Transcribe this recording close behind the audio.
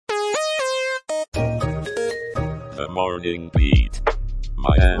Morning Beat,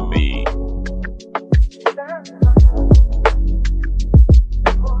 Miami.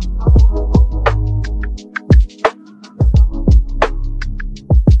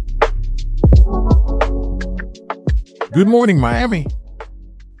 Good morning, Miami.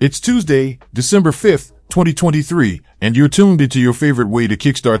 It's Tuesday, December 5th, 2023, and you're tuned into your favorite way to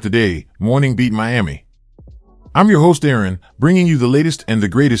kickstart the day, Morning Beat Miami. I'm your host, Aaron, bringing you the latest and the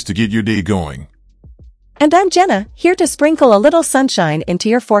greatest to get your day going. And I'm Jenna, here to sprinkle a little sunshine into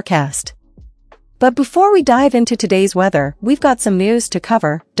your forecast. But before we dive into today's weather, we've got some news to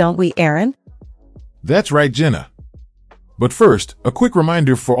cover, don't we, Aaron? That's right, Jenna. But first, a quick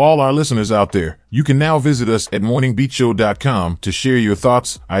reminder for all our listeners out there, you can now visit us at morningbeatshow.com to share your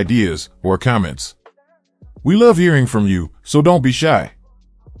thoughts, ideas, or comments. We love hearing from you, so don't be shy.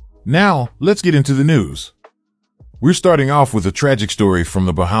 Now, let's get into the news. We're starting off with a tragic story from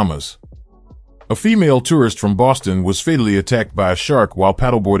the Bahamas. A female tourist from Boston was fatally attacked by a shark while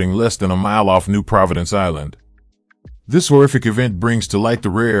paddleboarding less than a mile off New Providence Island. This horrific event brings to light the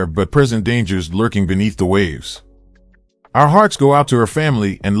rare but present dangers lurking beneath the waves. Our hearts go out to her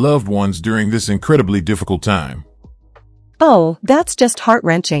family and loved ones during this incredibly difficult time. Oh, that's just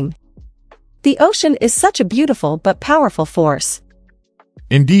heart-wrenching. The ocean is such a beautiful but powerful force.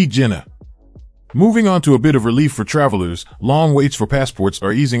 Indeed, Jenna. Moving on to a bit of relief for travelers, long waits for passports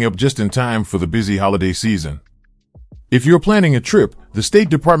are easing up just in time for the busy holiday season. If you're planning a trip, the State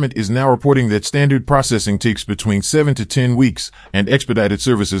Department is now reporting that standard processing takes between 7 to 10 weeks, and expedited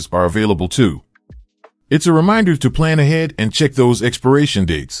services are available too. It's a reminder to plan ahead and check those expiration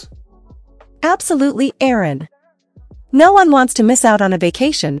dates. Absolutely, Aaron. No one wants to miss out on a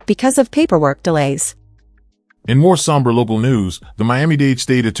vacation because of paperwork delays. In more somber local news, the Miami-Dade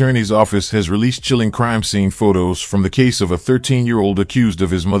State Attorney's Office has released chilling crime scene photos from the case of a 13-year-old accused of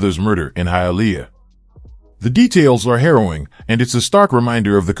his mother's murder in Hialeah. The details are harrowing, and it's a stark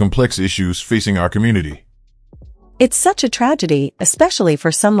reminder of the complex issues facing our community. It's such a tragedy, especially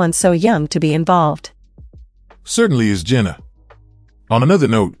for someone so young to be involved. Certainly is, Jenna. On another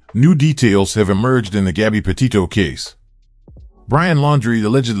note, new details have emerged in the Gabby Petito case. Brian Laundrie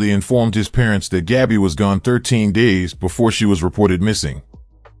allegedly informed his parents that Gabby was gone 13 days before she was reported missing.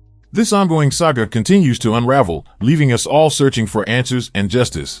 This ongoing saga continues to unravel, leaving us all searching for answers and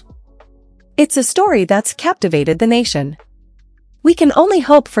justice. It's a story that's captivated the nation. We can only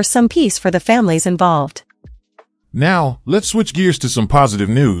hope for some peace for the families involved. Now, let's switch gears to some positive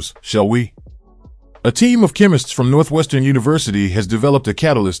news, shall we? A team of chemists from Northwestern University has developed a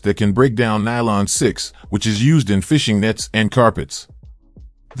catalyst that can break down nylon 6, which is used in fishing nets and carpets.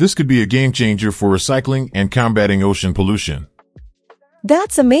 This could be a game changer for recycling and combating ocean pollution.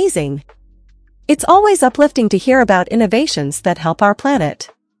 That's amazing. It's always uplifting to hear about innovations that help our planet.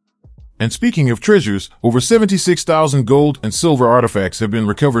 And speaking of treasures, over 76,000 gold and silver artifacts have been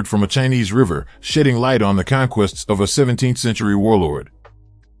recovered from a Chinese river, shedding light on the conquests of a 17th century warlord.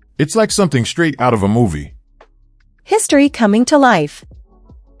 It's like something straight out of a movie. History coming to life.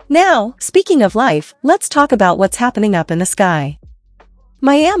 Now, speaking of life, let's talk about what's happening up in the sky.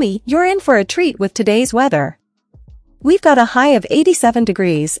 Miami, you're in for a treat with today's weather. We've got a high of 87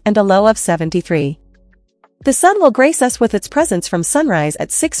 degrees and a low of 73. The sun will grace us with its presence from sunrise at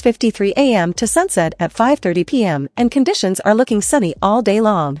 6:53 a.m. to sunset at 5:30 p.m., and conditions are looking sunny all day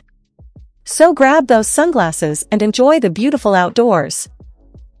long. So grab those sunglasses and enjoy the beautiful outdoors.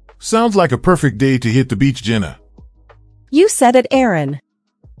 Sounds like a perfect day to hit the beach, Jenna. You said it, Aaron.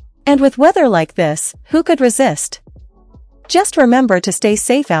 And with weather like this, who could resist? Just remember to stay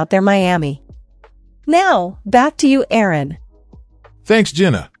safe out there, Miami. Now, back to you, Aaron. Thanks,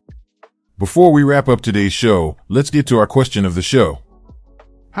 Jenna. Before we wrap up today's show, let's get to our question of the show.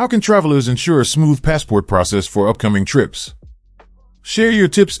 How can travelers ensure a smooth passport process for upcoming trips? Share your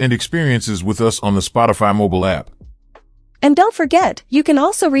tips and experiences with us on the Spotify mobile app. And don't forget, you can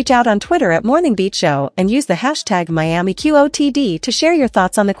also reach out on Twitter at Morning Beat Show and use the hashtag MiamiQOTD to share your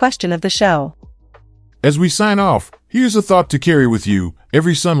thoughts on the question of the show. As we sign off, here's a thought to carry with you.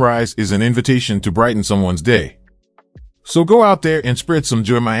 Every sunrise is an invitation to brighten someone's day. So go out there and spread some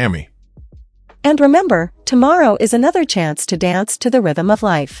joy, Miami. And remember, tomorrow is another chance to dance to the rhythm of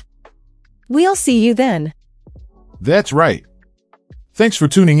life. We'll see you then. That's right. Thanks for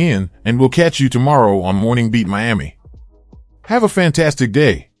tuning in, and we'll catch you tomorrow on Morning Beat Miami. Have a fantastic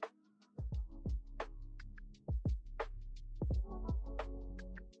day.